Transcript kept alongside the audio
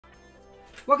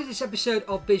Welcome to this episode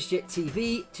of BizJet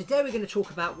TV. Today we're going to talk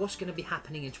about what's going to be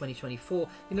happening in 2024. We're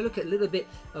going to look at a little bit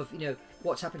of,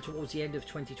 what's happened towards the end of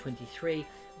 2023.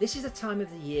 This is the time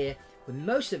of the year when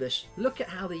most of us look at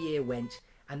how the year went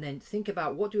and then think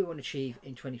about what do we want to achieve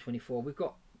in 2024. We've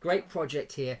got a great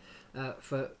project here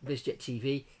for BizJet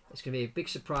TV. It's going to be a big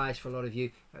surprise for a lot of you,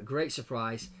 a great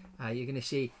surprise. You're going to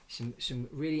see some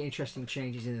really interesting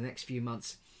changes in the next few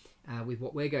months with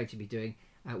what we're going to be doing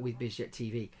with BizJet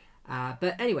TV.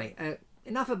 But anyway,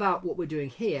 enough about what we're doing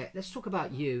here. Let's talk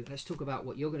about you. Let's talk about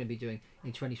what you're going to be doing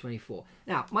in 2024.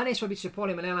 Now, my name is Fabrizio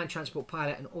Poli. I'm an airline transport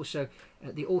pilot and also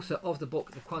the author of the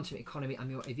book, The Quantum Economy.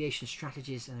 I'm your aviation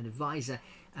strategist and advisor.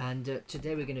 And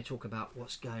today we're going to talk about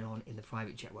what's going on in the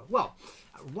private jet world. Well,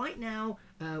 right now,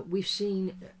 we've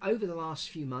seen over the last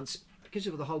few months, because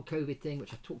of the whole COVID thing,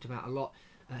 which I've talked about a lot,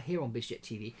 here on BizJet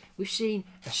TV, we've seen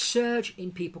a surge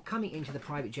in people coming into the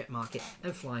private jet market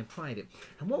and flying private.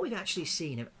 And what we've actually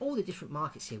seen in all the different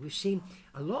markets here, we've seen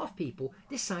a lot of people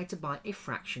decide to buy a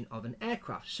fraction of an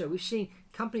aircraft. So we've seen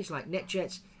companies like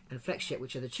NetJets and FlexJet,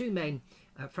 which are the two main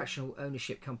fractional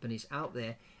ownership companies out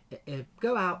there,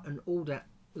 go out and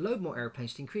load more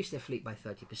airplanes to increase their fleet by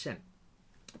 30%.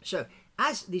 So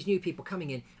as these new people coming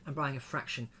in and buying a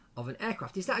fraction of an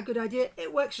aircraft, is that a good idea?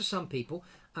 It works for some people,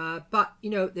 but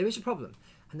there is a problem,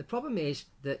 and the problem is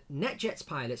that NetJets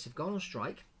pilots have gone on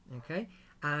strike, okay,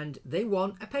 and they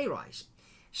want a pay rise.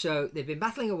 So they've been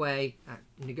battling away,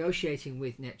 negotiating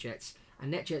with NetJets,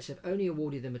 and NetJets have only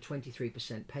awarded them a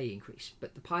 23% pay increase,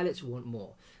 but the pilots want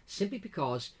more, simply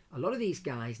because a lot of these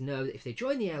guys know that if they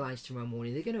join the airlines tomorrow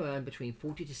morning, they're going to earn between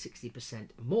 40 to 60%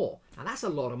 more, and that's a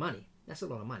lot of money. That's a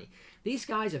lot of money. These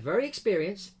guys are very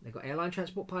experienced. They've got airline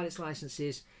transport pilots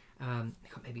licenses.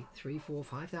 They've got maybe 3,000,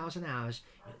 4,000, 5,000 hours.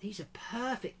 These are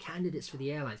perfect candidates for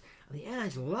the airlines. And the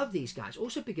airlines love these guys.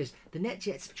 Also because the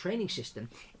NetJets training system,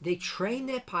 they train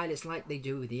their pilots like they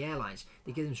do with the airlines.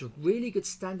 They give them some really good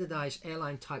standardized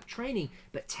airline type training,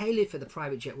 but tailored for the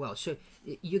private jet world. So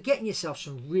you're getting yourself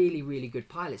some really, really good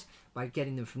pilots by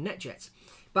getting them from NetJets.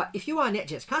 But if you are a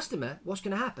NetJets customer, what's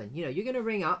going to happen? You're going to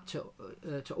ring up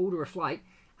to order a flight,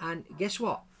 and guess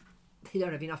what? They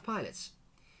don't have enough pilots.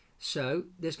 So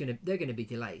they're going to be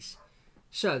delays.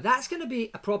 So that's going to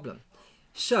be a problem.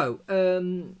 So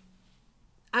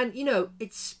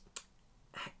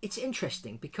it's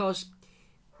interesting because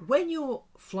when you're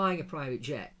flying a private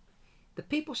jet, the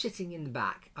people sitting in the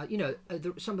back are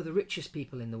some of the richest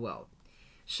people in the world.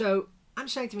 So I'm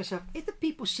saying to myself, if the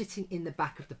people sitting in the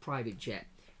back of the private jet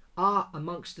are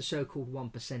amongst the so-called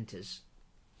 1%ers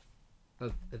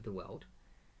of the world,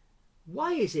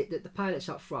 why is it that the pilots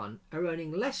up front are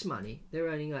earning less money? They're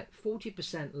earning like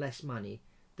 40% less money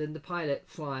than the pilot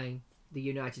flying the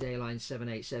United Airlines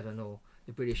 787 or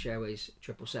the British Airways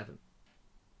 777.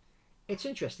 It's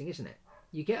interesting, isn't it?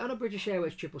 You get on a British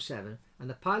Airways 777 and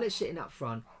the pilot sitting up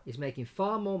front is making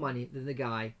far more money than the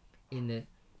guy in the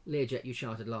Learjet you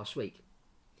chartered last week.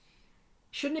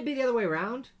 Shouldn't it be the other way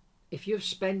around? If you're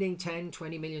spending $10,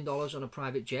 $20 million on a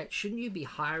private jet, shouldn't you be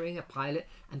hiring a pilot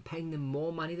and paying them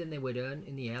more money than they would earn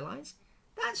in the airlines?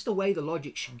 That's the way the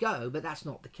logic should go, but that's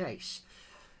not the case.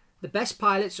 The best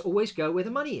pilots always go where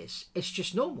the money is. It's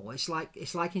just normal. It's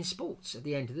like in sports. At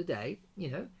the end of the day,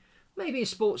 maybe in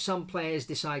sports some players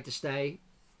decide to stay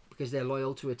because they're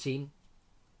loyal to a team.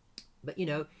 But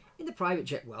in the private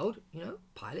jet world,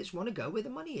 pilots want to go where the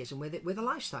money is and where the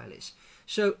lifestyle is.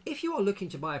 So if you are looking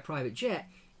to buy a private jet,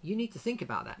 you need to think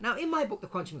about that. Now, in my book, The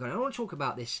Quantum Economy, I want to talk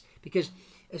about this because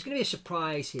there's going to be a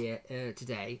surprise here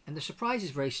today, and the surprise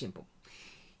is very simple.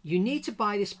 You need to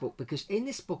buy this book because in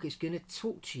this book, it's going to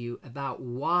talk to you about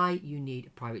why you need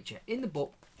a private jet. In the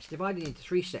book, it's divided into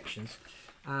 3 sections,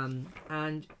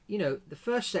 the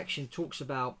first section talks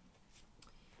about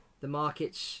the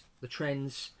markets, the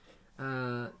trends,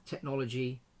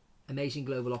 technology, amazing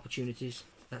global opportunities.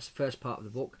 That's the first part of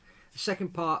the book. The second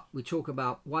part, we talk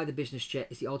about why the business jet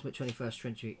is the ultimate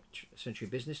 21st century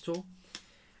business tool.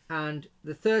 And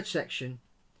the third section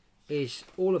is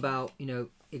all about,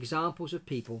 examples of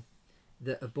people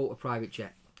that have bought a private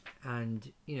jet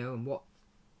and, and what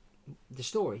the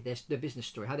story, their business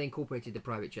story, how they incorporated the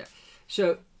private jet.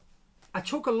 So I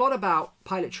talk a lot about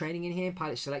pilot training in here,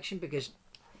 pilot selection, because,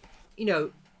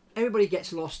 everybody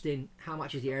gets lost in how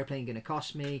much is the airplane going to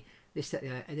cost me, this, that,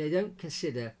 and they don't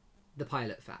consider the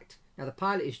pilot fact. Now, the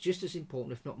pilot is just as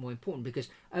important, if not more important, because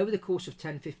over the course of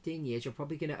 10, 15 years, you're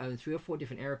probably going to own 3 or 4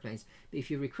 different airplanes. But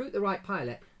if you recruit the right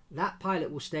pilot, that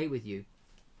pilot will stay with you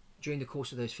during the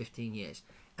course of those 15 years.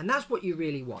 And that's what you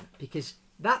really want, because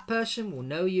that person will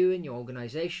know you and your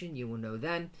organization, you will know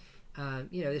them,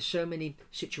 You know, there's so many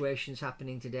situations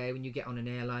happening today when you get on an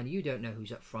airline, you don't know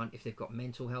who's up front, if they've got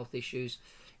mental health issues,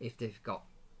 if they've got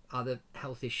other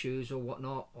health issues or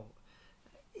whatnot, or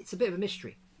it's a bit of a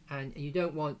mystery. And you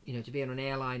don't want, you know, to be on an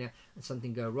airliner and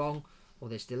something go wrong or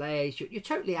there's delays. You're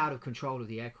totally out of control of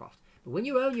the aircraft. But when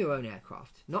you own your own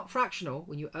aircraft, not fractional,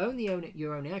 when you own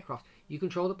your own aircraft, you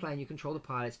control the plane, you control the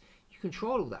pilots, you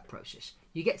control all that process.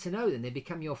 You get to know them, they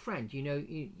become your friend. You know,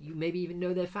 you maybe even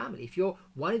know their family. If you're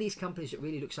one of these companies that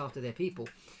really looks after their people,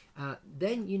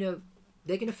 then, you know,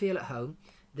 they're going to feel at home.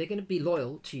 They're going to be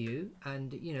loyal to you,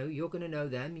 and, you know, you're going to know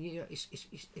them. You know,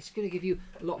 it's going to give you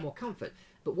a lot more comfort.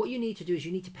 But what you need to do is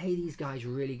you need to pay these guys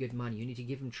really good money. You need to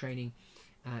give them training,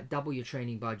 double your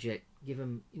training budget, give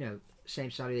them, you know,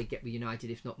 same salary they get with United,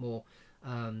 if not more,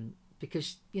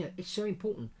 because, you know, it's so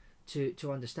important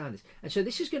to understand this. And so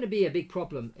this is going to be a big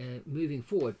problem moving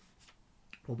forward,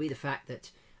 will be the fact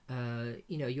that,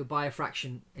 you know, you'll buy a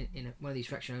fraction in one of these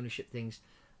fraction ownership things,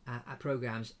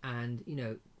 programs, and, you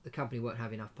know, the company won't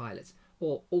have enough pilots,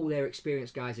 or all their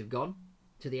experienced guys have gone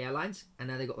to the airlines and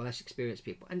now they've got the less experienced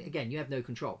people, and again, you have no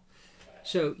control.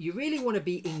 So you really want to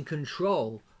be in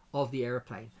control of the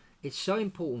airplane. It's so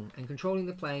important, and controlling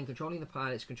the plane, controlling the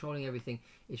pilots, controlling everything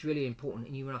is really important,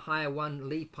 and you want to hire one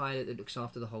lead pilot that looks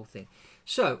after the whole thing.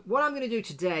 So what I'm going to do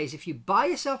today is, if you buy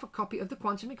yourself a copy of The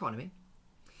Quantum Economy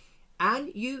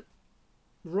and you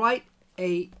write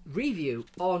a review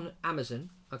on Amazon,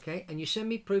 okay, and you send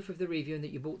me proof of the review and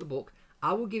that you bought the book,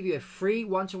 I will give you a free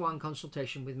one-to-one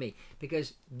consultation with me,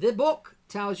 because the book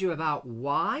tells you about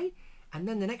why, and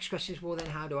then the next question is, well, then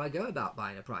how do I go about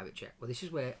buying a private jet? Well, this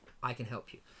is where I can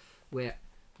help you, where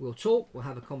we'll talk, we'll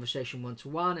have a conversation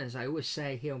one-to-one. As I always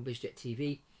say here on BizJet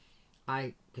TV,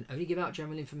 I can only give out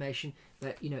general information,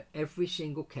 but, you know, every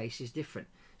single case is different.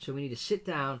 So we need to sit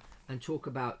down and talk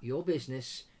about your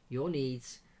business, your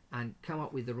needs, and come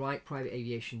up with the right private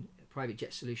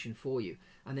jet solution for you,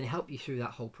 and then help you through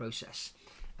that whole process.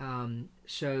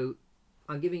 So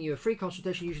I'm giving you a free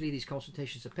consultation. Usually these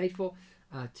consultations are paid for.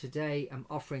 Today I'm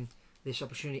offering this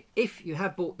opportunity. If you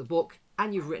have bought the book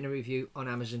and you've written a review on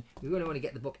Amazon, we really want to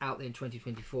get the book out there in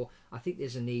 2024. I think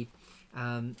there's a need,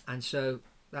 and so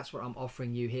that's what I'm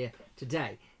offering you here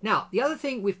today. Now, the other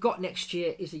thing we've got next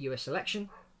year is the US election.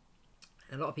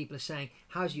 And a lot of people are saying,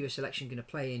 how's the US election going to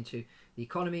play into the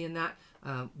economy and that?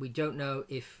 We don't know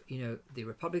if, you know, the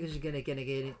Republicans are going to get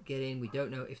in. We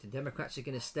don't know if the Democrats are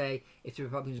going to stay. If the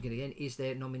Republicans are going to get in, is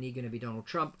their nominee going to be Donald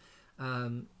Trump?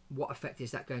 What effect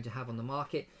is that going to have on the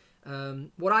market?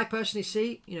 What I personally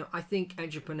see, you know, I think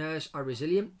entrepreneurs are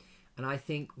resilient, and I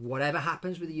think whatever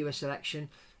happens with the US election,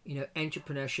 you know,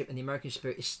 entrepreneurship and the American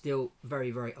spirit is still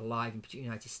very, very alive in particular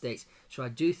United States. So I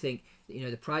do think that, you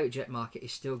know, the private jet market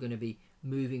is still going to be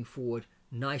moving forward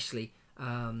nicely.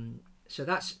 So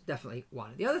that's definitely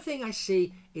one. The other thing I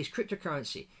see is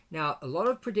cryptocurrency. Now, a lot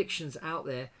of predictions out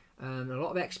there, a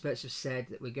lot of experts have said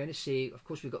that we're going to see, of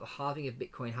course, we've got the halving of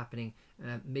Bitcoin happening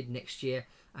mid next year.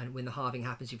 And when the halving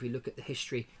happens, if we look at the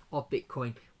history of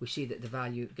Bitcoin, we see that the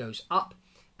value goes up,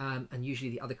 and usually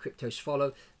the other cryptos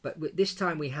follow. But this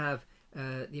time we have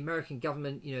the American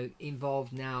government, you know,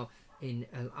 involved now in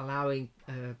allowing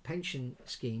pension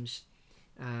schemes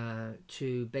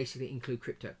to basically include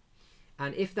crypto.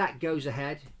 And if that goes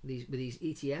ahead with these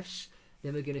ETFs,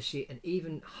 then we're going to see an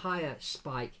even higher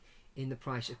spike in the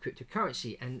price of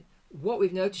cryptocurrency. And what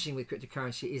we're noticing with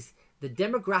cryptocurrency is the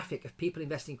demographic of people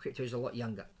investing in crypto is a lot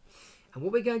younger. And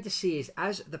what we're going to see is,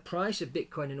 as the price of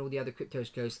Bitcoin and all the other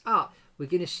cryptos goes up, we're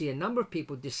going to see a number of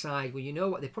people decide, well, you know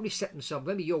what, they probably set themselves,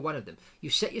 maybe you're one of them, you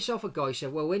set yourself a goal, you say,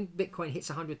 well, when Bitcoin hits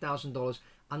 $100,000,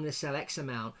 I'm going to sell X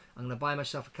amount, I'm going to buy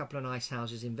myself a couple of nice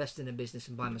houses, invest in a business,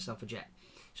 and buy myself a jet,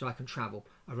 so I can travel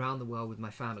around the world with my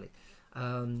family.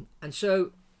 And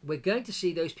so we're going to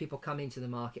see those people come into the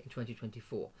market in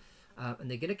 2024. And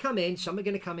they're going to come in, some are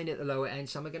going to come in at the lower end,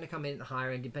 some are going to come in at the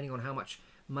higher end, depending on how much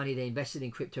money they invested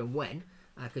in crypto and when.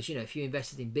 Because, you know, if you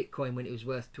invested in Bitcoin when it was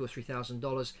worth $2,000 or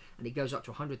 $3,000 and it goes up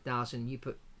to $100,000 and you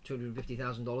put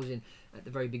 $250,000 in at the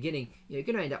very beginning, you're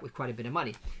going to end up with quite a bit of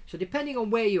money. So depending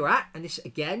on where you're at, and this,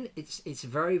 again, it's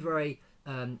very, very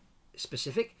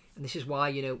specific. And this is why,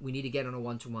 you know, we need to get on a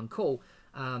one-to-one call.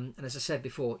 And as I said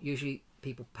before, usually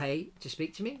people pay to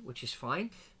speak to me, which is fine.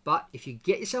 But if you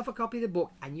get yourself a copy of the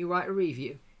book and you write a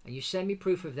review and you send me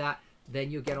proof of that,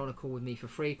 then you'll get on a call with me for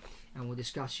free, and we'll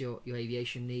discuss your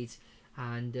aviation needs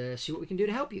and see what we can do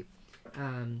to help you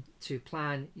to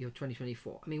plan your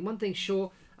 2024. I mean, one thing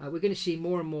sure, we're going to see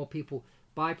more and more people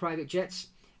buy private jets.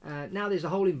 Now there's a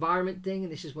whole environment thing,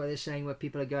 and this is where they're saying where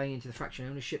people are going into the fraction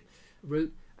ownership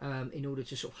route in order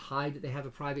to sort of hide that they have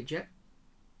a private jet.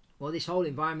 Well, this whole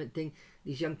environment thing,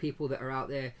 these young people that are out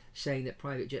there saying that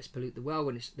private jets pollute the world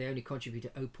when they only contribute to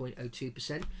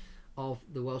 0.02% of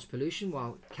the world's pollution,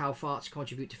 while cow farts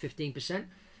contribute to 15%.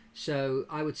 So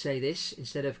I would say this: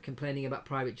 instead of complaining about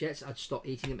private jets, I'd stop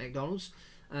eating at McDonald's,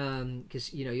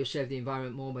 because you'll save the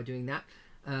environment more by doing that.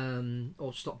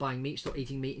 Or stop buying meat, stop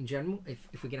eating meat in general,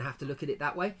 if we're going to have to look at it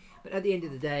that way. But at the end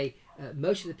of the day,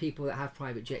 most of the people that have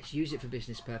private jets use it for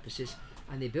business purposes,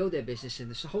 and they build their business.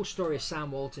 And the whole story of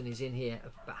Sam Walton is in here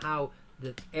about how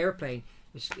the airplane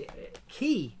was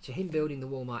key to him building the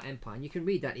Walmart empire, and you can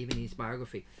read that even in his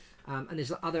biography. And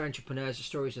there's other entrepreneurs, the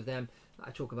stories of them that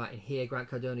I talk about in here. Grant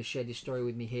Cardone shared this story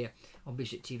with me here on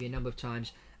Bizjet TV a number of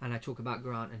times, and I talk about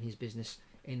Grant and his business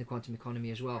in the quantum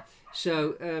economy as well.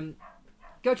 So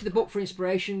go to the book for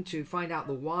inspiration to find out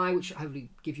the why, which will hopefully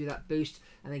give you that boost,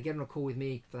 and then get on a call with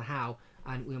me for the how,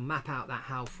 and we'll map out that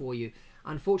how for you.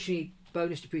 Unfortunately,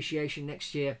 bonus depreciation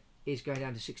next year is going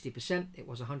down to 60%. It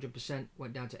was 100%,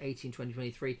 went down to 80 in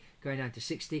 2023, going down to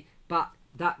 60. But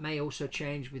that may also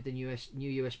change with the new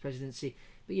US presidency.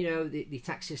 But the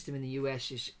tax system in the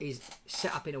US is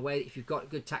set up in a way that if you've got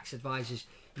good tax advisors,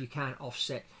 you can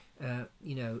offset the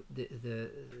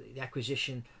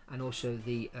acquisition and also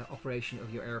the operation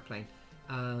of your airplane.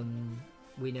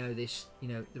 We know this.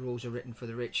 The rules are written for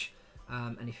the rich,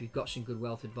 and if you've got some good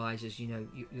wealth advisors, you'll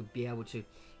be able to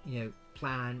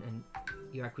plan and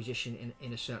your acquisition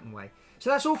in a certain way. So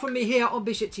that's all from me here on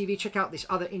Bizjet TV. Check out this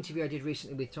other interview I did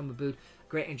recently with Tom Aboud,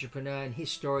 great entrepreneur, and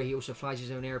his story. He also flies his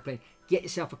own airplane. Get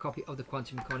yourself a copy of The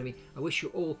Quantum Economy. I wish you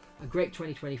all a great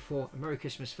 2024, a Merry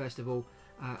Christmas first of all,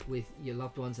 with your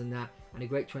loved ones and that, and a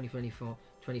great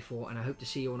 2024, and I hope to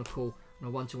see you on a call, on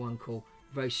a one-to-one call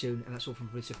very soon. And that's all from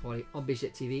Fabrizio Poli on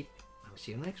Bizjet TV. I'll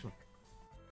see you on the next one.